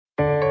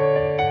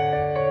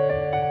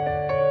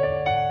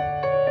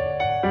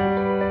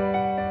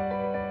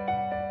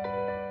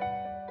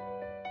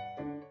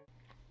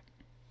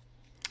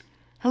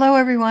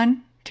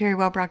everyone. Terry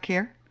Wellbrock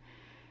here.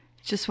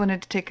 Just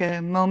wanted to take a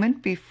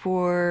moment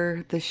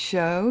before the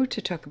show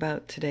to talk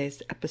about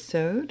today's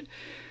episode,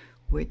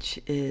 which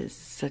is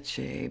such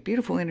a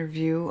beautiful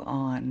interview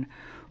on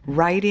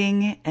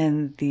writing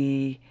and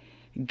the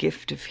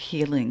gift of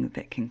healing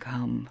that can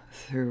come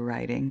through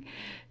writing.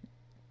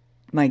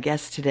 My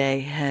guest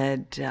today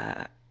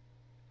had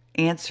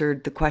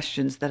answered the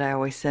questions that I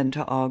always send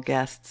to all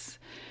guests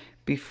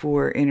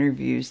before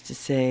interviews to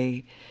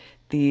say,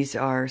 these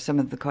are some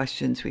of the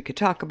questions we could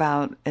talk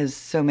about. As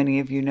so many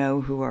of you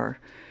know who are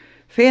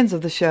fans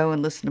of the show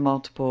and listen to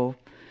multiple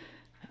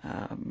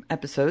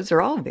episodes,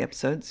 or all of the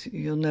episodes,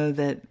 you'll know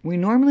that we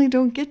normally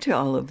don't get to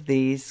all of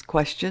these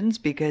questions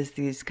because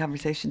these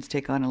conversations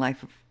take on a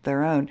life of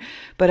their own.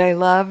 But I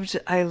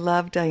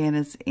loved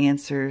Diana's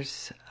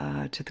answers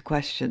to the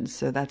questions,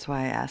 so that's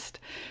why I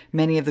asked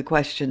many of the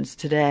questions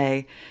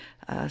today,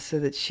 so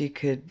that she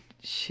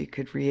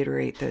could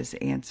reiterate those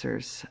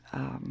answers.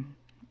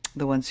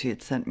 The ones she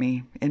had sent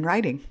me in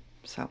writing.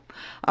 So,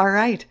 all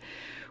right.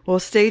 Well,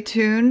 stay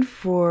tuned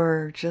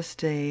for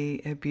just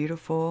a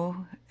beautiful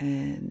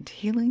and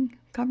healing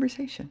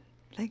conversation.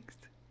 Thanks.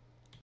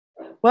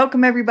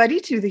 Welcome, everybody,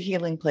 to the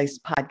Healing Place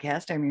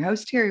podcast. I'm your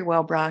host, Terry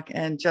Wellbrock,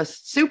 and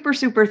just super,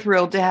 super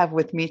thrilled to have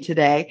with me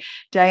today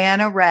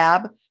Diana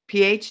Raab,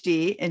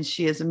 PhD, and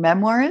she is a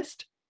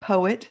memoirist,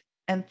 poet,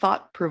 and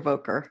thought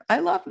provoker.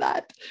 I love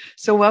that.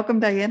 So welcome,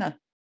 Diana.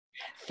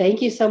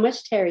 Thank you so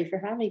much, Terry, for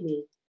having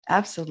me.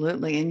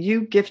 Absolutely. And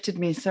you gifted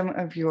me some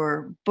of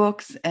your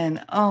books.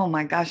 And oh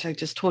my gosh, I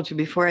just told you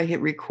before I hit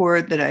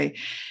record that I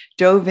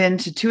dove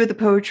into two of the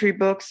poetry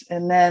books.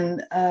 And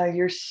then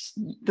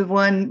the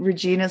one,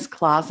 Regina's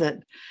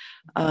Closet,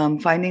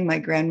 Finding My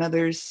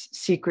Grandmother's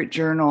Secret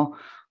Journal.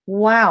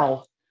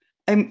 Wow.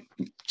 I'm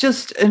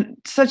just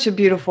such a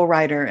beautiful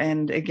writer.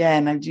 And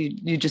again,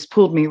 you just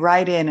pulled me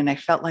right in, and I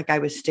felt like I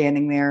was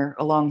standing there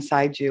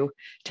alongside you,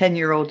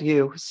 10-year-old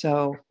you.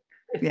 So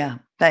yeah,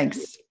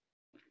 thanks.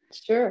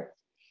 Sure.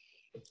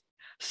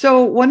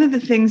 So one of the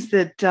things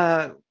that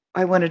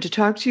I wanted to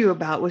talk to you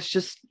about was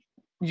just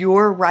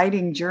your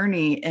writing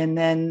journey. And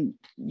then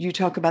you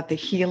talk about the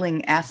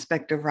healing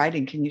aspect of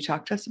writing. Can you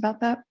talk to us about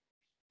that?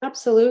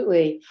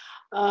 Absolutely.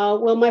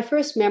 Well, my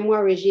first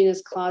memoir,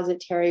 Regina's Closet,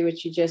 Terry,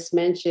 which you just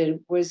mentioned,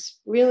 was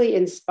really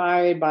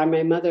inspired by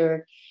my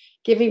mother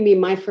giving me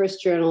my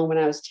first journal when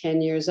I was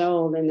 10 years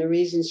old. And the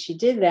reason she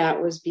did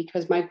that was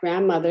because my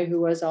grandmother, who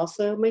was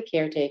also my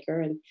caretaker,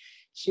 and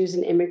she was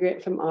an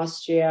immigrant from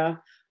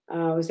Austria,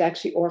 was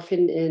actually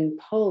orphaned in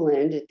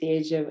Poland at the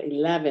age of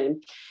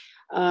 11.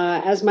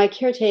 As my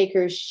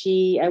caretaker,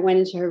 I went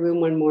into her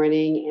room one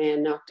morning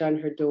and knocked on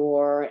her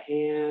door,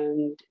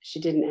 and she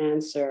didn't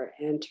answer.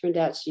 And turned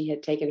out she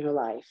had taken her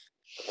life.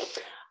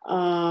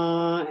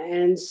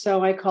 And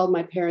so I called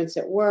my parents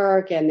at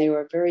work, and they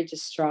were very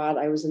distraught.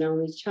 I was an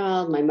only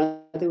child. My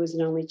mother was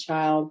an only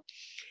child.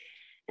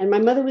 And my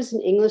mother was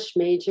an English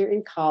major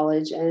in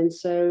college. And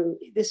so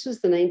this was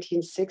the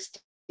 1960s,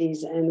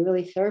 and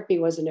really therapy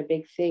wasn't a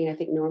big thing. I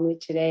think normally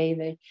today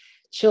the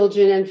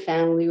children and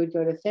family would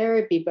go to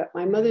therapy, but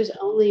my mother's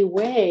only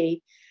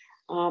way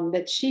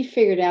that she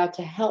figured out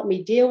to help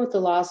me deal with the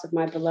loss of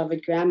my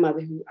beloved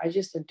grandmother, who I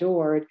just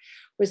adored,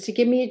 was to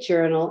give me a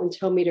journal and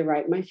tell me to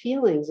write my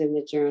feelings in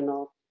the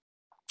journal.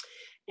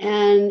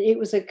 And it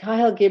was a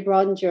Kyle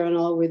Gibran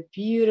journal with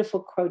beautiful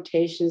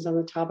quotations on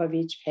the top of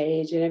each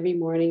page. And every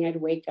morning I'd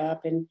wake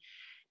up and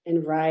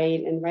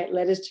write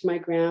letters to my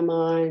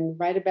grandma and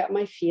write about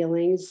my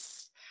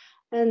feelings.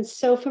 And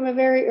so from a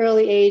very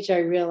early age, I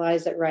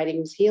realized that writing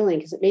was healing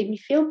because it made me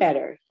feel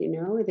better.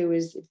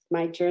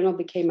 My journal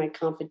became my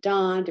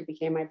confidant, it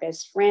became my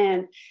best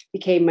friend,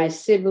 became my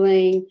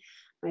sibling.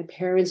 My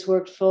parents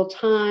worked full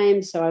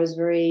time, so I was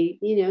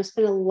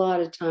spent a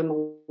lot of time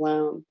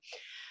alone.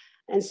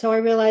 And so I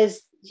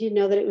realized,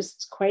 that it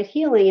was quite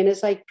healing. And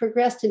as I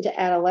progressed into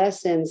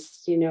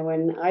adolescence,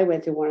 when I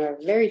went through one of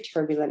a very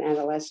turbulent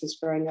adolescence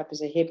growing up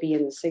as a hippie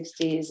in the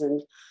 60s,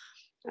 and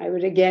I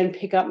would again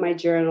pick up my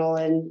journal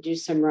and do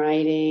some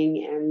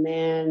writing. And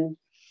then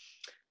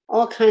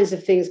all kinds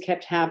of things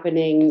kept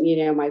happening.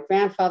 My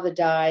grandfather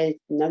died,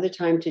 another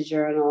time to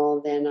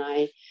journal. Then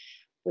I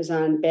was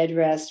on bed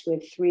rest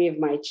with 3 of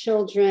my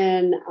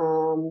children.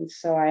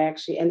 So I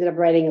actually ended up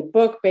writing a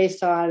book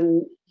based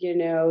on,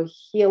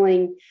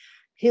 healing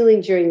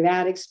during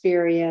that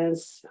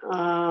experience.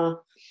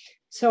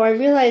 So I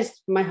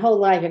realized my whole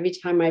life, every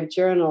time I've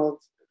journaled,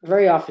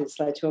 very often it's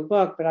led to a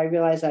book, but I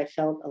realized I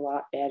felt a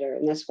lot better.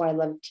 And that's why I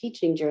love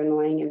teaching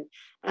journaling and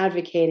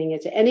advocating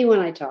it to anyone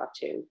I talk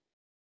to.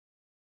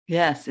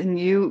 Yes. And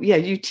you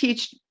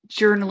teach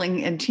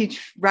journaling and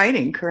teach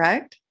writing,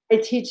 correct? I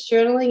teach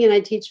journaling and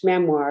I teach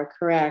memoir,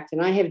 correct.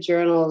 And I have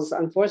journals.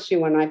 Unfortunately,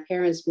 when my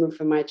parents moved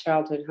from my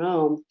childhood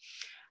home,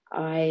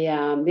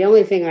 the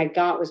only thing I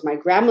got was my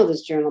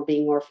grandmother's journal,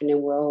 being orphaned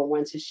in World War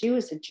I. So she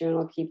was a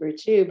journal keeper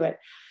too, but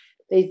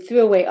they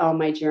threw away all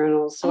my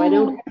journals. So I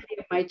don't have any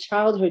of my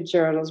childhood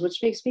journals,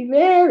 which makes me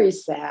very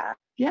sad.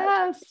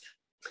 Yes.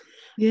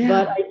 Yeah.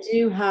 But I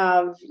do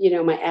have,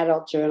 my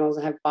adult journals.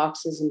 I have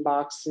boxes and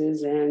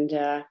boxes. And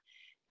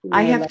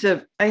I Yeah, have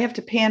to I have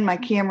to pan my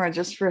camera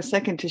just for a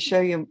second to show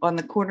you on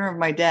the corner of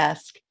my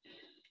desk.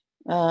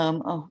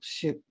 Oh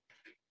shoot,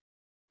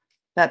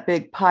 that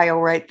big pile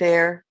right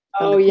there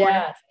on oh the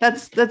corner.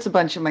 yes, That's a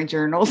bunch of my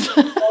journals.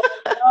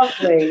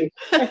 lovely.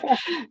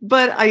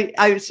 But I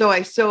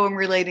am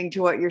relating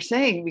to what you're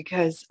saying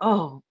because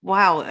oh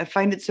wow, I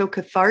find it so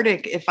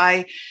cathartic if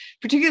I,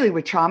 particularly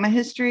with trauma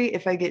history,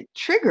 if I get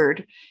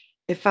triggered,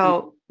 if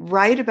I'll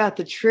write about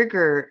the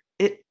trigger,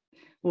 it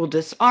will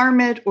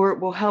disarm it or it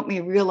will help me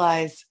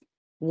realize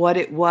what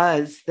it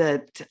was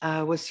that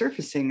was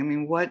surfacing. I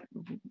mean, what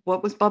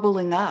was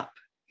bubbling up?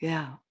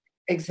 Yeah.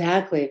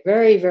 Exactly.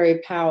 Very, very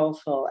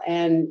powerful.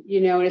 And,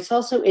 and it's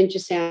also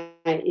interesting,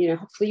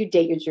 hopefully you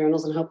date your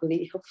journals and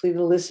hopefully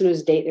the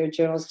listeners date their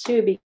journals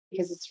too,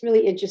 because it's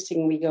really interesting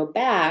when we go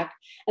back.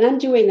 And I'm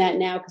doing that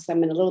now because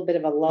I'm in a little bit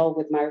of a lull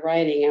with my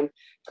writing. I'm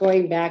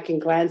going back and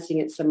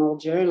glancing at some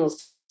old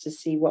journals to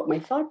see what my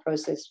thought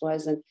process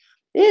was. And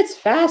it's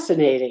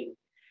fascinating.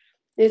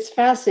 It's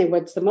fascinating.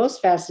 What's the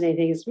most fascinating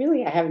thing is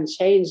really I haven't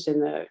changed in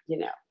the,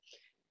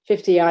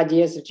 50 odd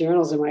years of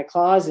journals in my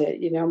closet.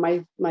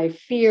 My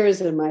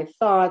fears and my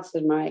thoughts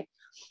and my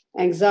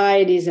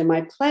anxieties and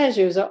my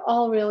pleasures are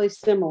all really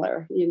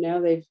similar.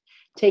 They've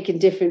taken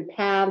different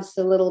paths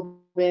a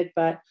little bit,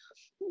 but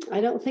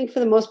I don't think for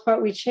the most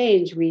part we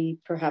change. We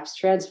perhaps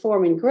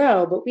transform and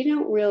grow, but we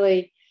don't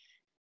really,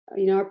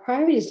 our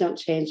priorities don't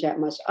change that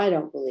much. I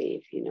don't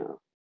believe.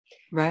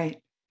 Right.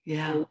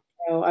 Yeah. And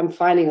so I'm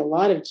finding a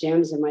lot of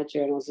gems in my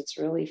journals. It's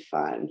really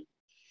fun.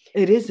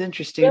 It is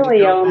interesting to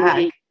Really go back.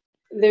 only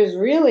There's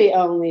really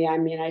only,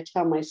 I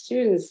tell my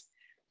students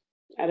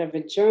out of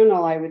a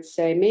journal, I would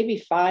say maybe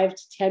 5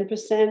 to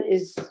 10%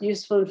 is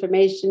useful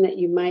information that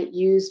you might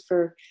use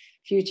for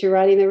future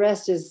writing. The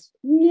rest is,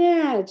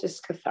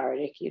 just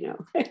cathartic.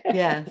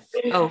 Yes.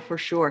 Oh, for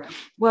sure.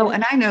 Well,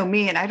 and I know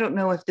me, and I don't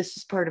know if this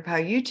is part of how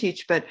you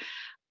teach, but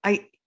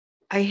I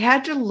I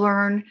had to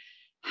learn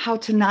how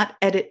to not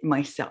edit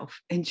myself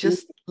and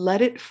just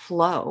let it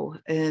flow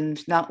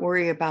and not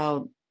worry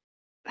about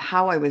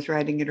how I was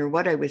writing it or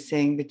what I was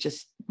saying, but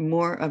just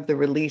more of the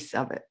release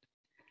of it.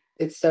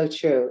 It's so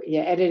true.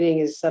 Yeah, editing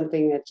is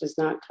something that does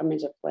not come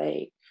into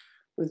play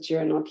with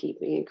journal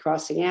keeping, and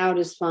crossing out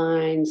is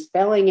fine,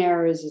 spelling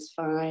errors is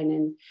fine,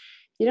 and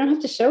you don't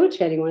have to show it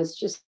to anyone. It's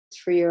just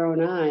for your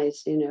own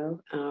eyes.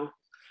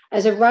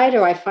 As a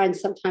writer, I find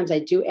sometimes I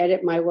do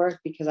edit my work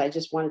because I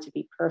just want it to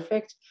be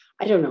perfect.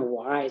 I don't know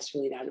why it's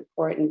really that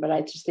important, but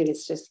I just think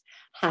it's just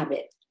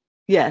habit.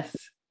 Yes.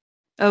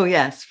 Oh,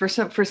 yes. For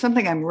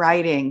something I'm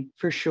writing,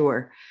 for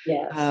sure.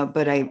 Yes.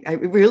 But I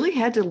really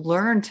had to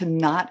learn to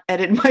not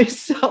edit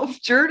myself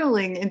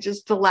journaling and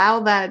just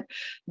allow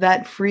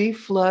that free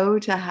flow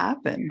to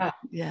happen. Yeah.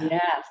 Yeah.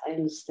 Yes, I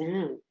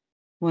understand.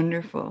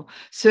 Wonderful.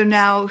 So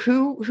now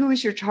who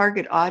is your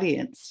target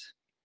audience?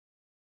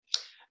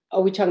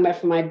 Are we talking about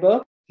for my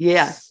book?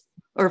 Yes.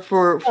 Or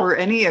for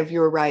any of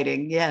your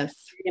writing. Yes.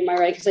 Am I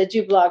right? Because I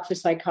do blog for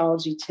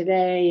Psychology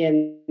Today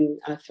and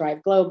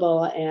Thrive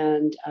Global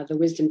and the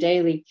Wisdom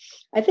Daily.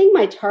 I think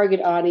my target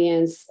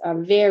audience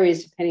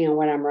varies depending on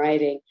what I'm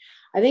writing.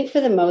 I think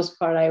for the most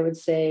part, I would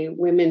say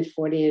women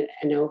 40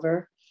 and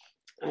over.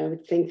 I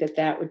would think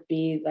that would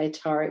be my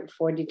target,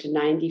 40 to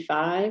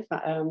 95.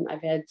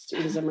 I've had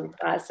students in my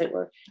class that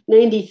were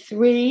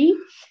 93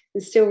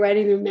 and still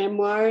writing their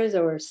memoirs,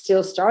 or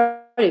still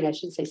starting, I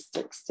should say,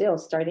 still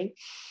starting.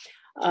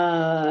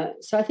 So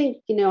I think,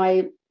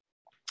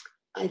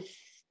 I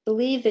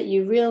believe that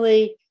you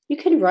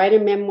can write a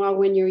memoir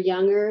when you're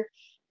younger,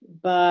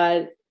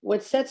 but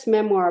what sets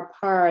memoir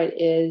apart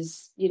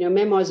is,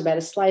 memoir is about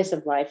a slice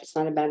of life. It's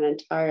not about an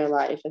entire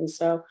life. And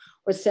so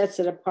what sets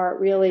it apart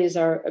really is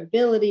our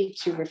ability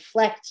to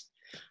reflect,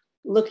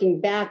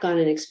 looking back on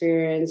an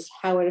experience,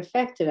 how it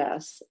affected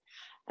us.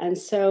 And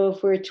so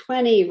if we're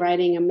 20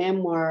 writing a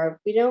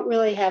memoir, we don't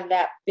really have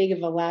that big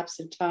of a lapse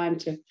of time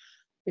to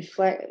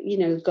reflect,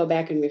 go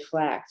back and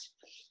reflect.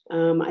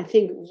 I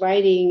think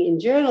writing in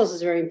journals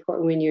is very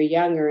important when you're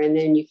younger, and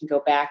then you can go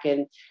back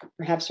and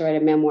perhaps write a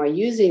memoir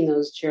using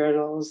those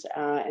journals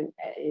and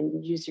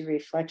use your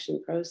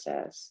reflection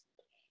process.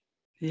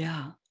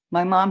 Yeah.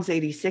 My mom's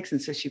 86,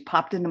 and so she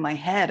popped into my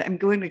head. I'm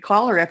going to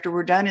call her after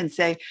we're done and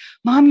say,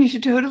 Mom, you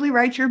should totally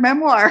write your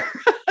memoir.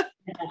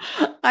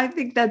 I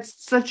think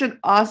that's such an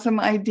awesome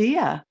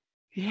idea.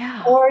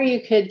 Yeah. Or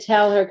you could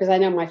tell her, because I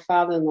know my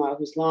father-in-law,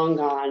 who's long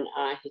gone,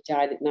 he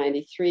died at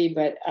 93,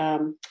 but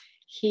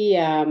he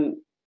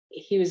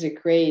was a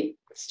great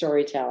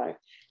storyteller.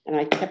 And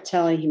I kept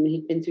telling him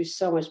he'd been through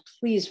so much.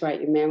 Please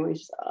write your memoir. He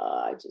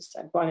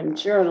said, I bought him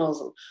journals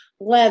and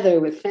leather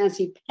with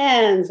fancy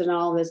pens and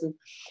all this. And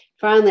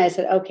finally I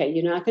said, okay,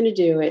 you're not going to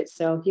do it.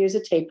 So here's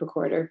a tape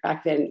recorder.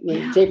 Back then,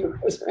 when the tape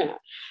recorder was around,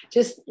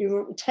 just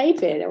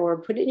tape it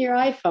or put it in your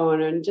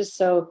iPhone. And just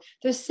so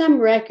there's some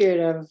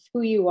record of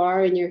who you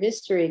are and your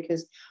history,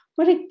 because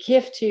what a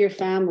gift to your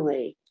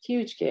family.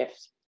 Huge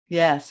gift.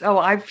 Yes. Oh,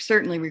 I've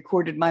certainly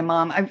recorded my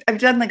mom. I've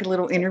done like a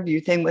little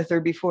interview thing with her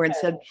before and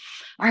said,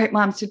 all right,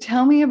 Mom, so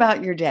tell me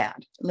about your dad.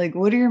 Like,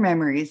 what are your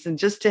memories? And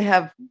just to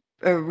have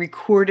a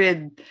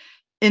recorded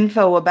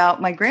info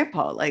about my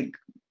grandpa, like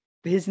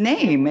his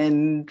name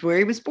and where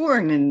he was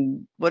born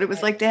and what it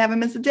was like to have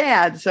him as a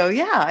dad. So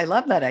yeah, I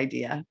love that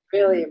idea.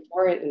 Really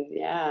important.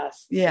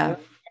 Yes. It's a Yeah. real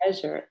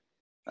pleasure.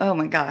 Oh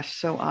my gosh,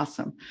 so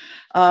awesome.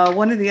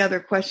 One of the other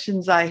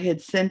questions I had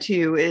sent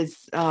you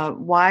is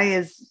why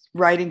is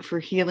writing for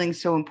healing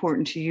so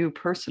important to you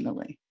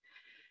personally?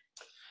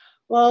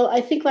 Well,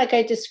 I think like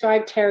I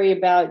described Terry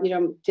about,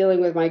 dealing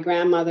with my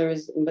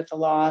grandmother's with the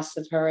loss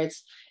of her.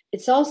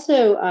 It's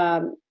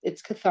also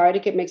it's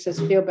cathartic. It makes us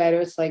feel better.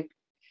 It's like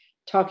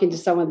talking to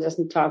someone that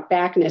doesn't talk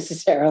back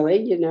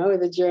necessarily,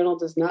 the journal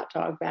does not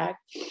talk back.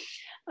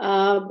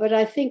 But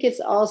I think it's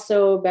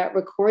also about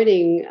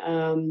recording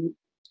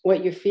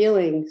what you're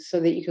feeling so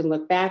that you can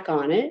look back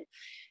on it.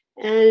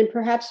 And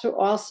perhaps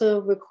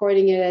also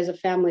recording it as a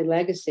family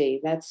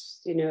legacy.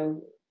 That's,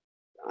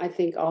 I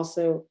think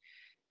also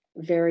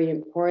very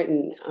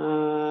important.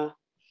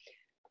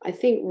 I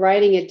think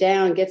writing it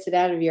down gets it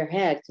out of your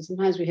head because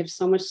sometimes we have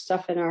so much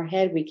stuff in our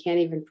head we can't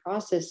even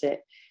process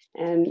it.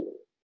 And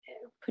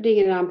putting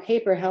it on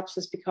paper helps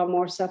us become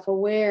more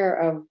self-aware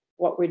of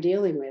what we're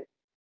dealing with.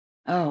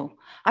 Oh,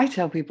 I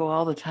tell people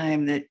all the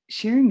time that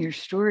sharing your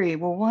story,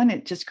 well, one,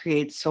 it just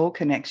creates soul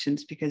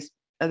connections because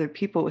other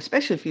people,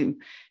 especially if you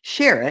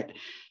share it,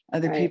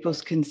 other Right. people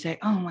can say,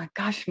 oh my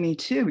gosh, me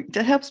too.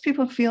 That helps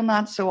people feel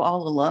not so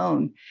all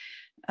alone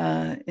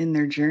in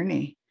their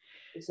journey.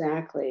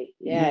 Exactly.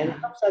 Yeah. And it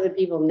helps other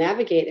people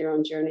navigate their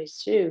own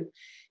journeys too.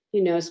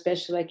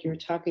 Especially like you were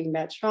talking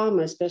about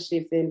trauma, especially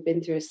if they've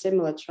been through a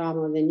similar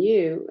trauma than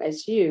you,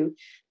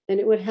 then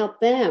it would help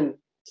them.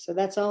 So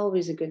that's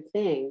always a good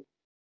thing.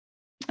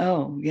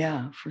 Oh,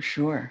 yeah, for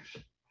sure.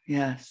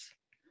 Yes.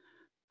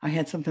 I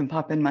had something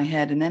pop in my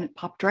head and then it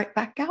popped right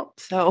back out.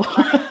 So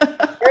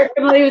Very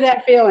familiar with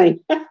that feeling.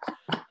 I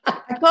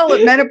call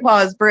it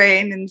menopause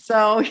brain. And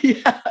so,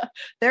 yeah,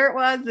 there it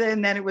was.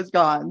 And then it was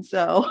gone.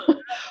 So,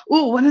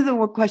 one of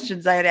the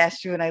questions I had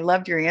asked you, and I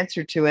loved your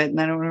answer to it.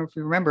 And I don't know if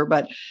you remember,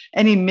 but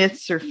any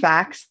myths or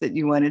facts that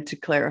you wanted to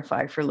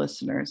clarify for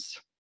listeners?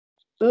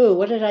 Oh,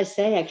 what did I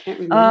say? I can't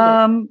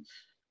remember.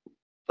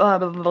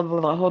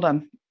 Hold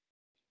on.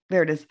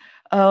 There it is.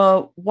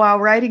 While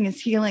writing is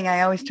healing,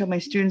 I always tell my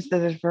students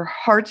that if their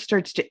heart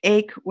starts to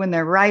ache when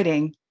they're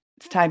writing,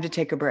 it's time to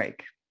take a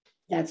break.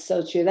 That's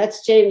so true.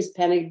 That's James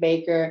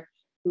Pennebaker,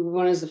 who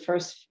one of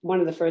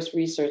the first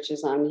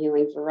researchers on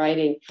healing for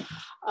writing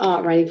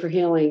for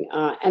healing.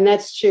 And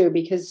that's true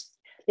because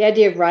the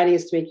idea of writing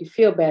is to make you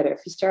feel better.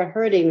 If you start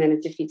hurting, then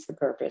it defeats the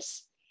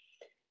purpose.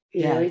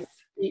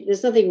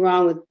 There's nothing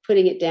wrong with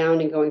putting it down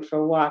and going for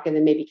a walk and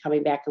then maybe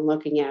coming back and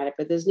looking at it.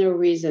 But there's no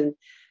reason.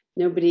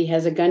 Nobody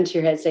has a gun to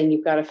your head saying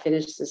you've got to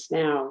finish this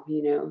now,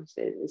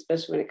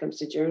 especially when it comes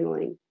to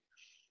journaling.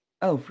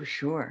 Oh, for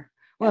sure.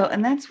 Well,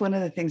 and that's one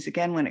of the things,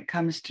 again, when it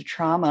comes to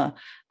trauma,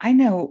 I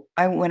know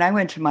when I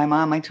went to my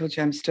mom, I told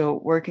you I'm still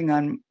working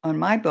on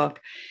my book.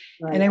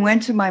 Right. And I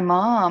went to my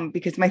mom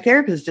because my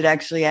therapist had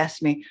actually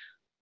asked me,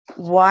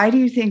 why do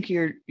you think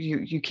you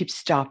keep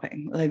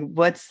stopping? Like,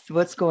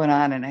 what's going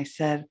on? And I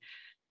said,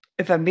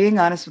 if I'm being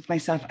honest with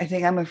myself, I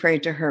think I'm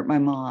afraid to hurt my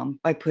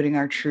mom by putting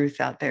our truth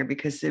out there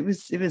because it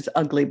was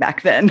ugly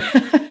back then.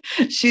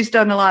 She's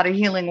done a lot of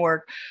healing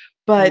work,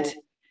 but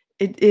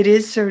it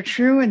is so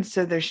true. And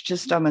so there's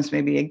just almost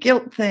maybe a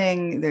guilt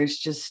thing. There's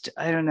just,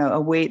 I don't know, a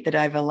weight that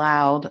I've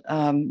allowed.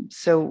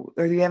 So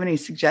do you have any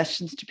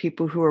suggestions to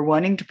people who are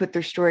wanting to put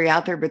their story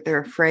out there, but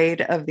they're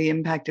afraid of the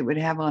impact it would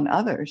have on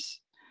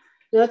others?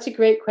 No, that's a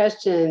great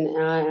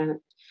question.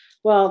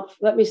 Well,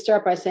 let me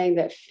start by saying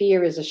that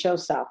fear is a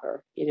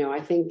showstopper.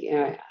 I think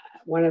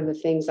one of the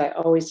things I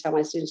always tell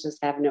my students is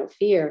to have no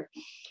fear.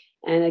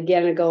 And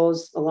again, it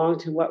goes along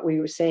to what we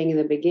were saying in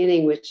the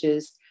beginning, which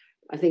is,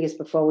 I think it's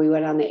before we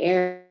went on the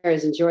air,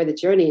 is enjoy the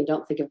journey and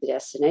don't think of the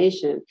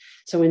destination.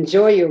 So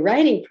enjoy your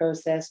writing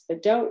process,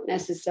 but don't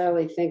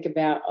necessarily think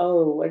about,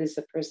 what is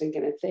the person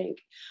going to think?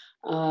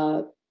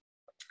 My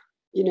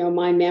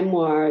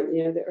memoir,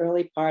 the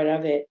early part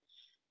of it,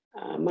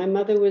 my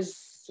mother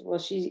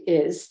she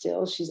is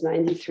still, she's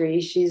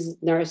 93. She's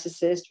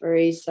narcissist,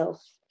 very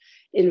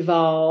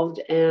self-involved,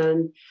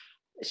 and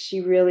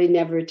she really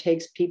never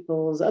takes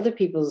other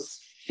people's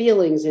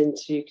feelings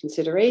into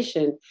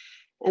consideration.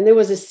 And there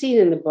was a scene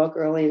in the book,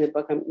 early in the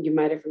book, you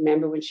might have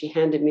remembered when she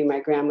handed me my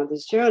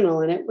grandmother's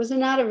journal, and it was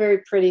not a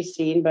very pretty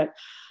scene, but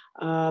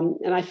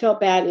and I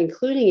felt bad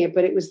including it,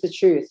 but it was the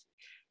truth.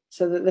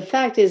 So the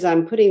fact is,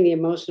 I'm putting the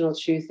emotional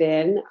truth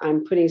in.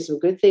 I'm putting some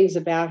good things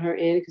about her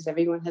in because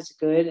everyone has a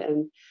good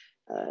and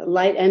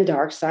light and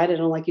dark side. I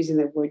don't like using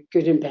the word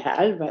good and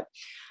bad, but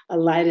a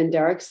light and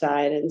dark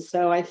side. And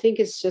so I think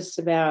it's just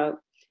about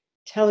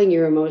telling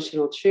your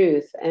emotional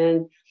truth.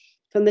 And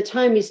from the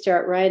time you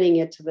start writing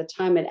it to the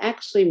time it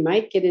actually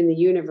might get in the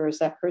universe,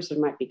 that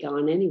person might be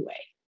gone anyway.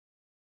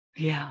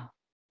 Yeah.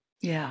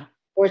 Yeah.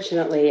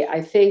 Fortunately,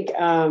 I think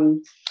I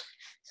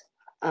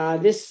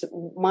had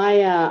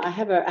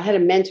a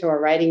mentor, a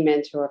writing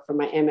mentor for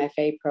my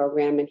MFA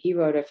program, and he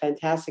wrote a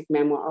fantastic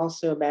memoir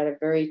also about a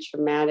very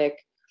traumatic,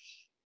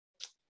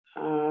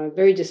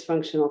 very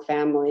dysfunctional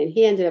family. And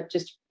he ended up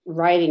just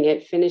writing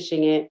it,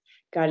 finishing it,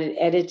 got it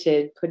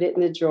edited, put it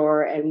in the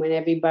drawer, and when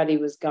everybody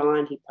was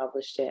gone, he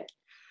published it.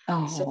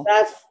 So Oh,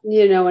 that's,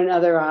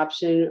 another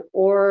option.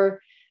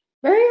 Or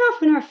very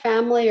often our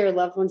family or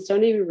loved ones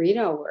don't even read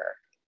our work.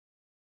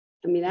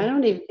 I mean, I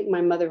don't even think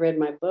my mother read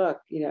my book.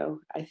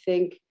 I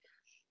think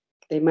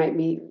they might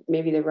be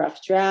maybe the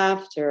rough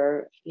draft,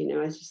 or,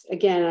 it's just,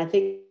 again, I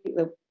think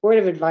the word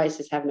of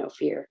advice is have no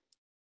fear.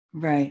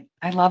 right.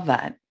 I love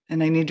that.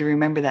 And I need to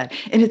remember that.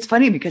 And it's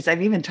funny because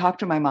I've even talked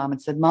to my mom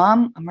and said,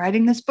 Mom, I'm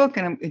writing this book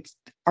and it's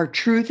our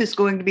truth is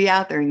going to be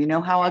out there. And you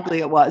know how ugly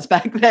it was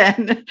back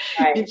then.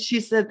 Right. And she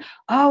said,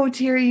 Oh,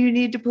 Terry, you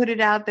need to put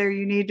it out there.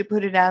 You need to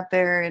put it out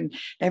there. And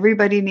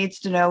everybody needs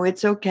to know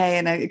it's okay.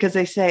 And because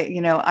they say,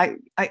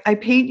 I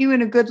paint you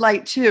in a good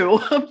light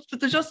too.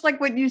 Just like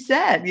what you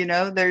said,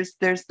 there's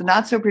the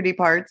not so pretty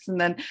parts. And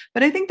then,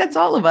 but I think that's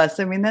all of us.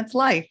 I mean, that's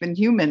life and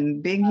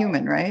being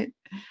human, right?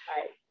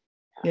 Right.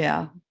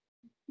 Yeah.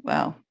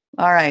 Well,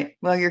 all right.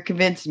 Well, you're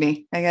convinced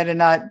me. I got to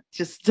not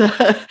just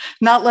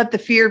not let the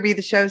fear be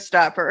the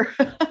showstopper.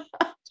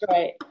 That's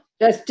right.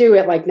 Just do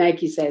it like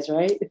Nike says,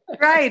 right?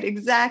 Right.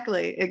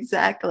 Exactly.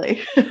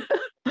 Exactly.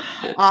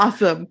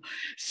 Awesome.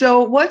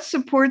 So, what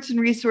supports and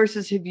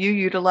resources have you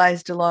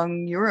utilized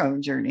along your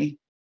own journey?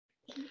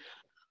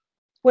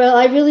 Well,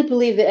 I really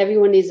believe that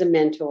everyone needs a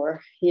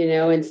mentor,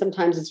 and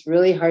sometimes it's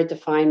really hard to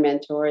find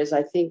mentors.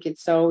 I think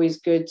it's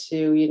always good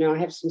to, I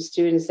have some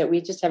students that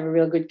we just have a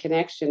real good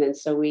connection. And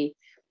so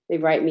they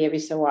write me every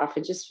so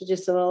often just for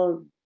just a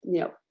little,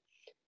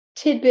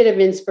 tidbit of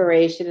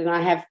inspiration. And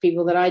I have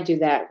people that I do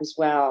that as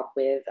well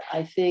with.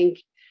 I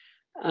think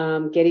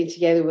getting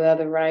together with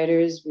other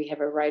writers, we have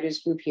a writers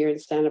group here in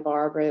Santa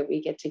Barbara.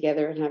 We get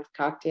together and have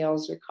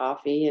cocktails or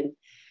coffee, and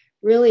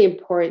really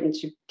important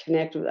to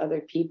connect with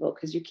other people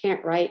because you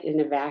can't write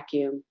in a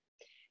vacuum.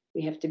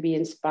 We have to be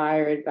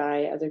inspired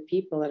by other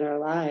people in our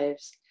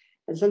lives.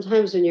 And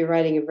sometimes when you're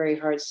writing a very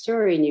hard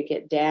story and you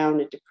get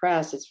down and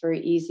depressed, it's very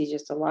easy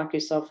just to lock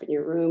yourself in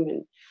your room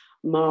and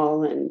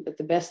mull. But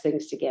the best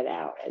things to get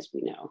out, as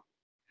we know.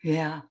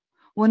 Yeah.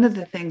 One of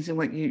the things in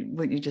what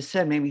you just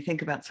said made me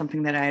think about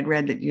something that I had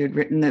read that you had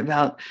written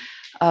about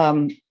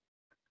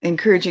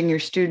encouraging your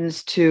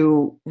students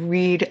to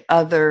read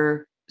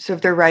other. So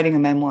if they're writing a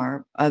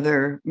memoir,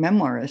 other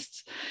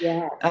memoirists.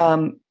 Yeah.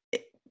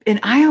 And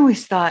I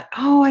always thought,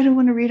 oh, I don't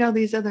want to read all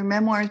these other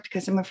memoirs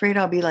because I'm afraid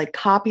I'll be like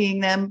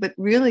copying them. But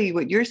really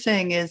what you're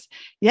saying is,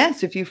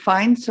 yes, if you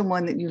find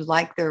someone that you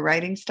like their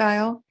writing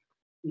style,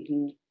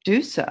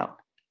 do so.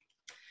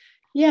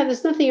 Yeah,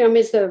 there's nothing, I mean,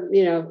 it's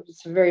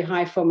a very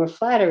high form of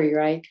flattery,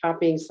 right?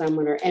 Copying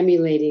someone or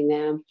emulating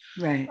them.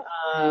 Right.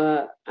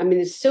 I mean,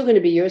 it's still going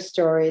to be your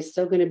story. It's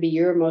still going to be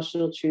your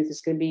emotional truth.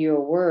 It's going to be your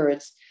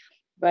words.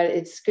 But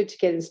it's good to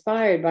get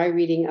inspired by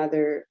reading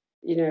other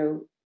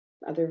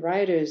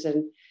writers.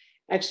 And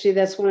actually,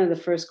 that's one of the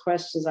first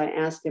questions I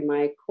ask in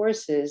my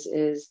courses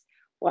is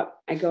what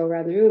I go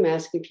around the room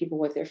asking people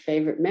what their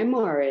favorite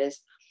memoir is.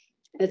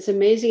 And it's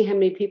amazing how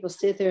many people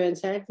sit there and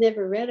say, I've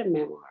never read a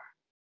memoir.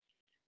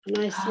 And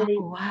I say,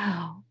 oh,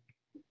 wow,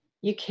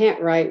 you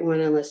can't write one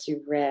unless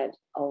you've read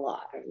a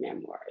lot of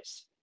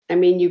memoirs. I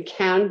mean, you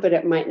can, but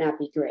it might not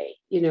be great.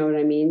 You know what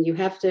I mean?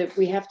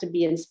 We have to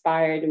be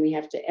inspired and we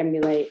have to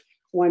emulate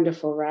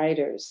wonderful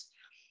writers.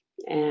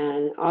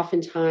 And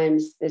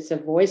oftentimes it's a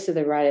voice of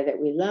the writer that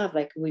we love.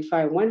 Like we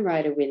find one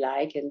writer we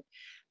like, and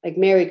like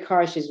Mary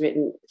Karr,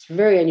 it's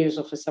very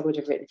unusual for someone to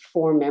have written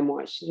 4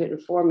 memoirs. She's written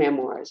 4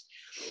 memoirs.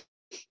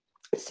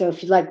 So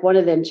if you like one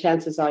of them,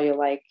 chances are you'll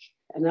like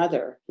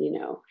another,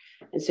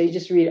 And so you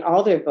just read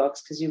all their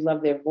books because you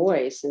love their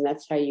voice. And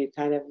that's how you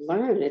kind of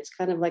learn. It's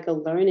kind of like a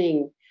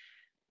learning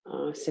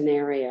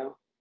scenario.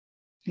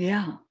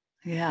 Yeah.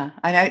 Yeah.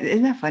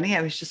 Isn't that funny?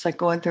 I was just like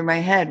going through my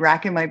head,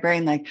 racking my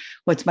brain, like,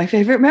 what's my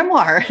favorite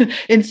memoir?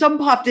 And some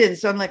popped in.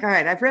 So I'm like, all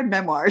right, I've read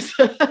memoirs.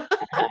 Yeah,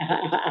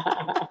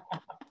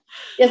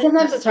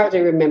 sometimes it's hard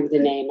to remember the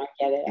name. I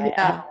get it.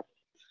 Yeah.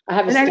 I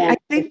have a I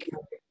think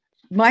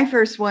my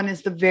first one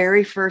is the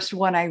very first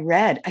one I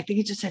read. I think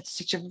it just had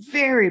such a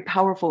very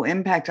powerful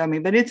impact on me,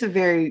 but it's a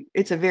very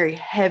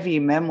heavy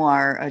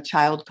memoir. A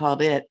child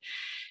called it.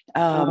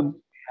 And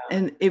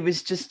it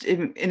was just,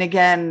 and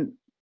again,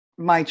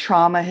 my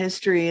trauma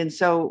history. And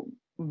so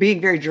being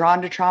very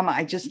drawn to trauma,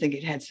 I just think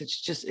it had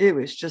it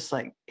was just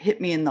like hit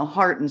me in the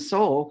heart and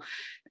soul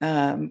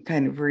kind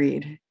of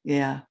read.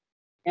 Yeah.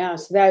 Yeah.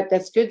 So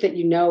that's good that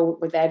you know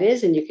what that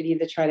is. And you could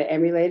either try to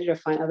emulate it or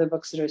find other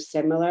books that are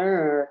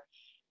similar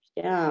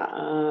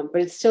but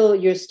it's still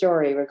your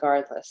story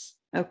regardless.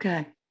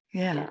 Okay.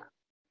 Yeah.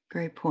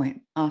 Great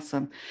point.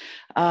 Awesome.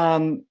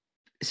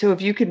 So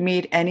if you could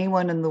meet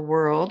anyone in the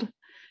world,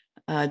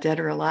 dead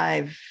or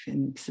alive,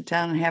 and sit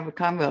down and have a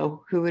convo,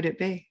 who would it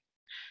be?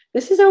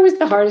 This is always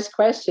the hardest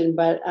question,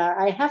 but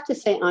I have to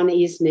say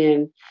Anais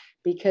Nin,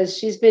 because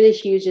she's been a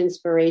huge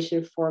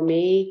inspiration for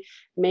me,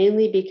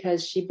 mainly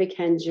because she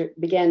began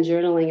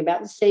journaling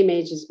about the same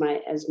age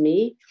as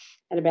me.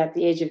 At about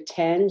the age of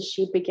 10,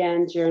 she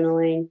began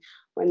journaling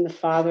when the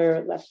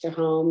father left her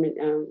home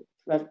and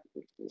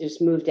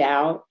just moved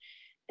out.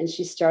 And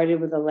she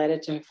started with a letter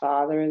to her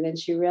father, and then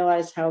she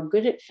realized how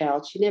good it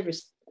felt.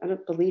 I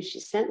don't believe she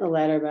sent the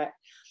letter, but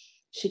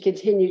she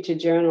continued to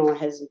journal,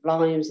 has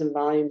volumes and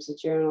volumes of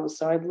journals.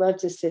 So I'd love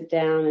to sit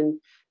down and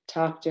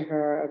talk to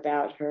her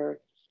about her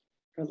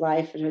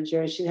life and her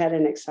journey. She had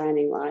an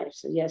exciting life.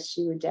 So yes,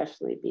 she would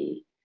definitely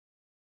be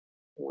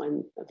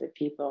one of the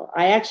people.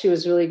 I actually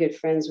was really good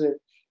friends with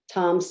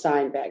Tom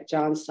Steinbeck,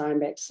 John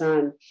Steinbeck's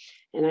son.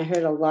 And I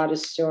heard a lot of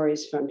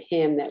stories from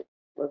him that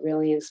were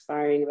really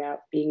inspiring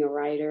about being a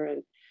writer.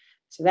 And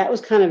so that was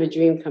kind of a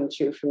dream come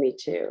true for me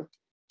too.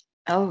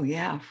 Oh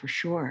yeah, for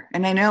sure.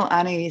 And I know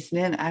Anais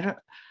Nin, I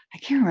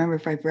can't remember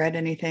if I've read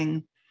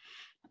anything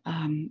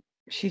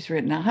she's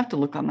written. I'll have to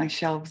look on my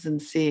shelves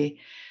and see.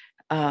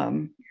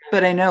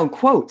 But I know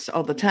quotes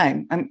all the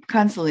time. I'm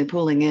constantly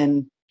pulling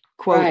in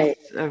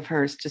quotes of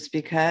hers just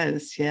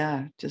because,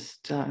 yeah,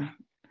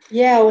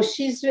 well,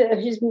 she's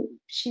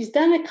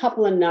done a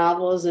couple of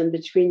novels, and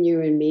between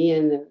you and me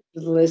and the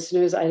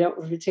listeners, I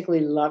don't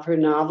particularly love her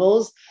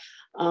novels.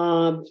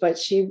 But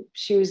she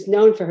was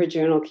known for her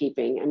journal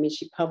keeping. I mean,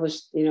 she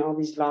published, all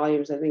these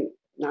volumes, I think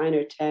 9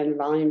 or 10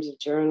 volumes of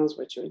journals,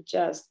 which were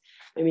just,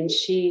 I mean,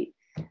 she,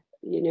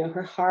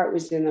 her heart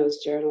was in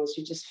those journals.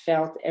 You just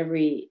felt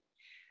every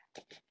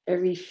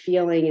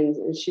feeling,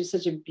 and she's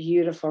such a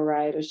beautiful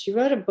writer. She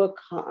wrote a book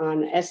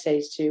on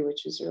essays too,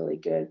 which was really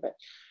good, but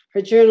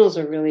her journals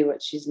are really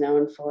what she's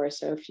known for.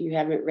 So if you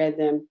haven't read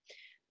them,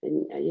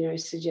 then, I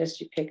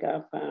suggest you pick it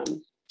up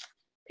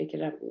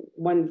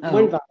one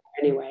volume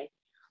anyway.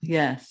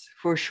 Yes,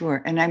 for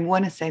sure. And I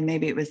want to say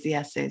maybe it was the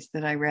essays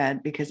that I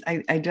read, because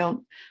I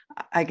can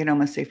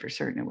almost say for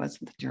certain it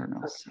wasn't the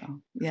journals. Okay. So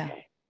yeah.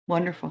 Okay.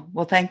 Wonderful.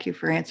 Well, thank you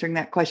for answering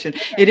that question.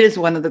 Okay. It is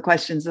one of the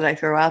questions that I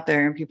throw out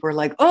there, and people are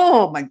like,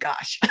 oh my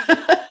gosh.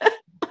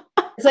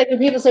 It's like when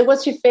people say,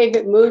 what's your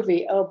favorite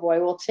movie? Oh boy.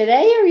 Well,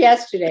 today or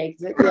yesterday?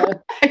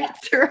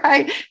 That's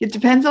right. It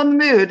depends on the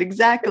mood.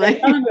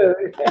 Exactly. On the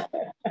mood.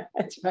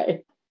 That's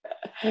right.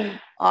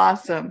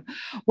 Awesome.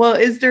 Well,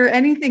 is there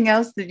anything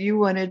else that you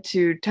wanted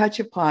to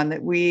touch upon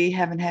that we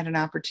haven't had an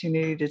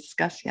opportunity to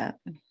discuss yet?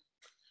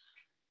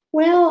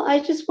 Well, I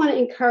just want to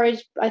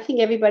encourage, I think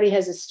everybody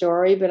has a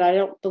story, but I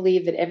don't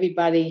believe that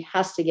everybody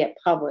has to get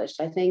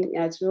published. I think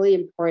it's really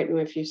important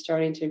if you're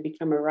starting to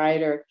become a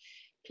writer.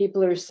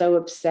 People are so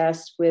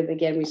obsessed with,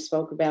 again, we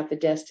spoke about the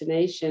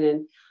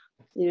destination,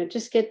 and,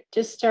 just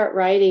start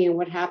writing, and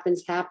what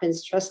happens.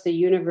 Trust the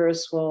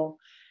universe will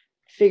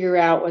figure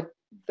out what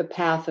the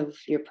path of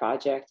your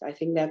project. I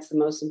think that's the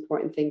most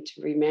important thing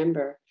to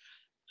remember.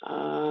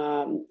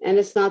 And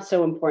it's not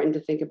so important to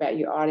think about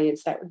your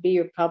audience. That would be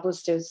your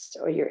publicist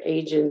or your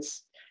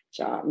agent's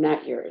job,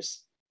 not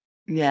yours.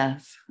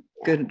 Yes.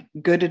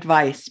 Good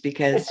advice,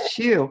 because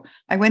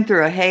I went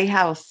through a Hay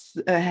House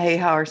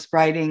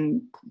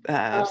writing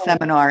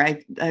seminar.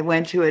 I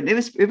went to it.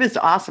 It was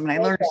awesome. And I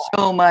learned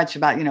so much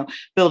about,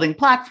 building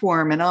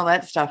platform and all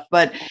that stuff.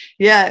 But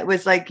yeah, it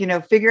was like,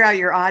 figure out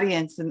your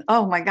audience. And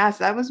oh my gosh,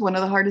 that was one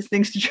of the hardest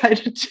things to try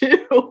to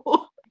do.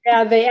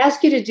 Yeah, they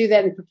ask you to do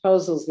that in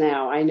proposals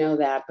now. I know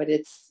that, but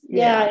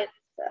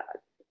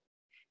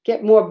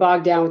get more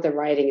bogged down with the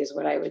writing is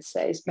what I would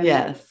say.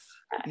 Yes.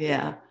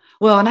 Yeah.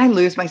 Well, and I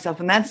lose myself.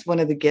 And that's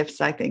one of the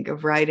gifts, I think,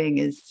 of writing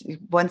is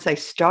once I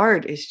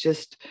start, is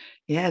just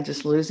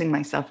losing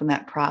myself in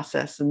that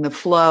process and the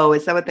flow.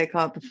 Is that what they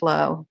call it? The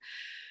flow.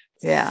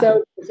 Yeah.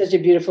 So it's such a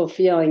beautiful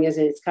feeling,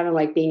 isn't it? It's kind of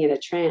like being in a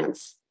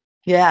trance.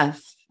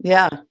 Yes.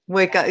 Yeah.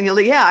 Wake up.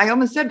 Yeah.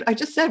 I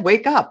just said,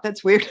 wake up.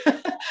 That's weird.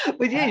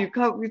 But yeah, you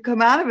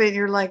come out of it and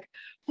you're like,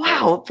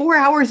 wow, 4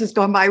 hours has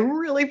gone by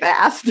really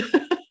fast.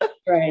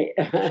 Right.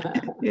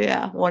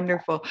 Yeah.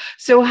 Wonderful.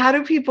 So how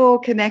do people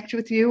connect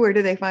with you? Where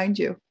do they find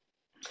you?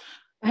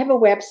 I have a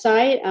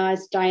website.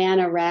 It's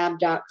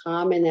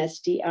dianaraab.com, and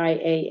that's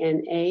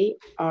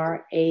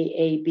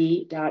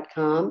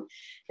DianaRaab.com.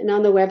 And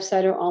on the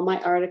website are all my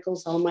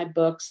articles, all my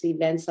books, the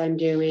events I'm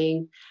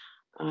doing,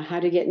 how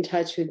to get in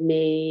touch with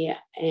me,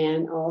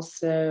 and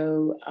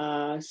also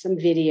some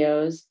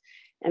videos.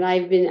 And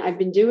I've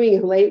been doing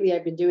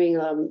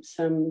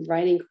some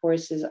writing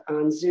courses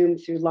on Zoom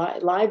through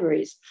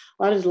libraries.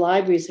 A lot of the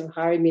libraries have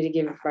hired me to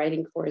give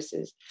writing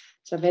courses.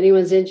 So if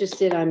anyone's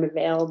interested, I'm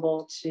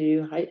available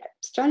I'm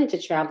starting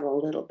to travel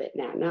a little bit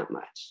now, not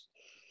much.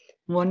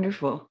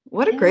 Wonderful.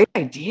 What a great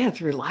idea,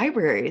 through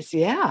libraries.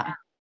 Yeah.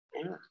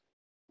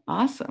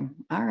 Awesome.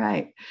 All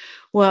right.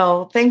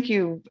 Well, thank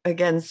you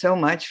again so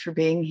much for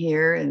being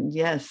here. And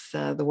yes,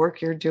 the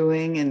work you're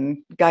doing and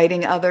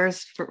guiding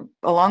others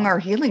along our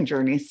healing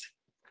journeys.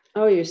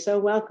 Oh, you're so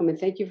welcome. And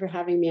thank you for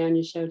having me on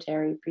your show,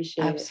 Terry.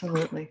 Appreciate it.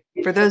 Absolutely.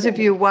 For those of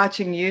you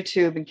watching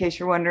YouTube, in case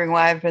you're wondering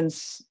why I've been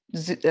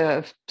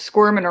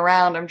squirming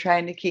around, I'm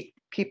trying to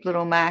keep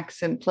little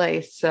Max in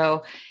place.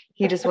 So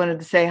he just wanted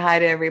to say hi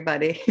to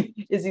everybody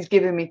as he's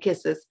giving me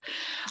kisses.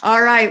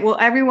 All right. Well,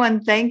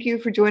 everyone, thank you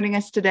for joining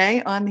us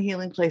today on the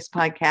Healing Place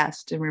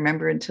podcast. And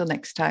remember, until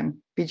next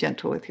time, be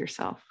gentle with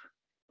yourself.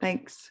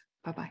 Thanks.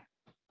 Bye-bye.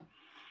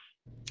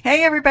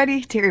 Hey,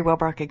 everybody. Terry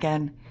Wellbrock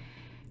again.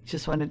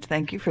 Just wanted to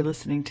thank you for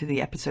listening to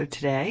the episode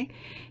today.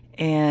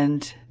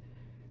 And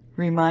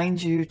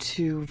remind you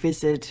to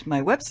visit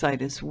my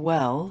website as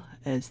well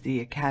as the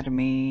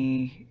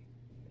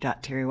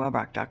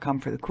academy.terrywellbrock.com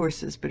for the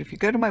courses. But if you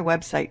go to my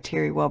website,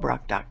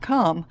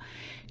 terrywellbrock.com,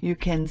 you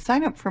can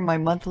sign up for my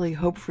monthly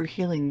Hope for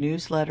Healing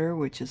newsletter,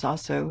 which is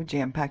also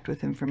jam-packed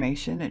with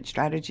information and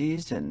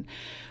strategies and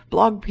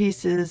blog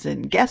pieces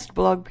and guest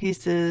blog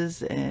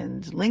pieces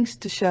and links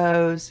to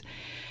shows.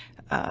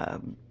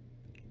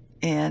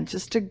 And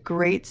just a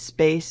great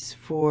space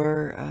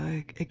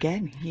for,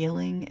 again,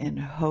 healing and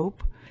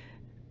hope.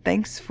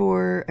 Thanks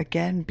for,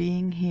 again,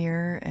 being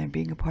here and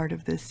being a part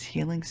of this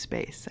healing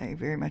space. I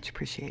very much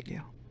appreciate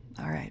you.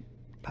 All right.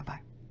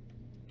 Bye-bye.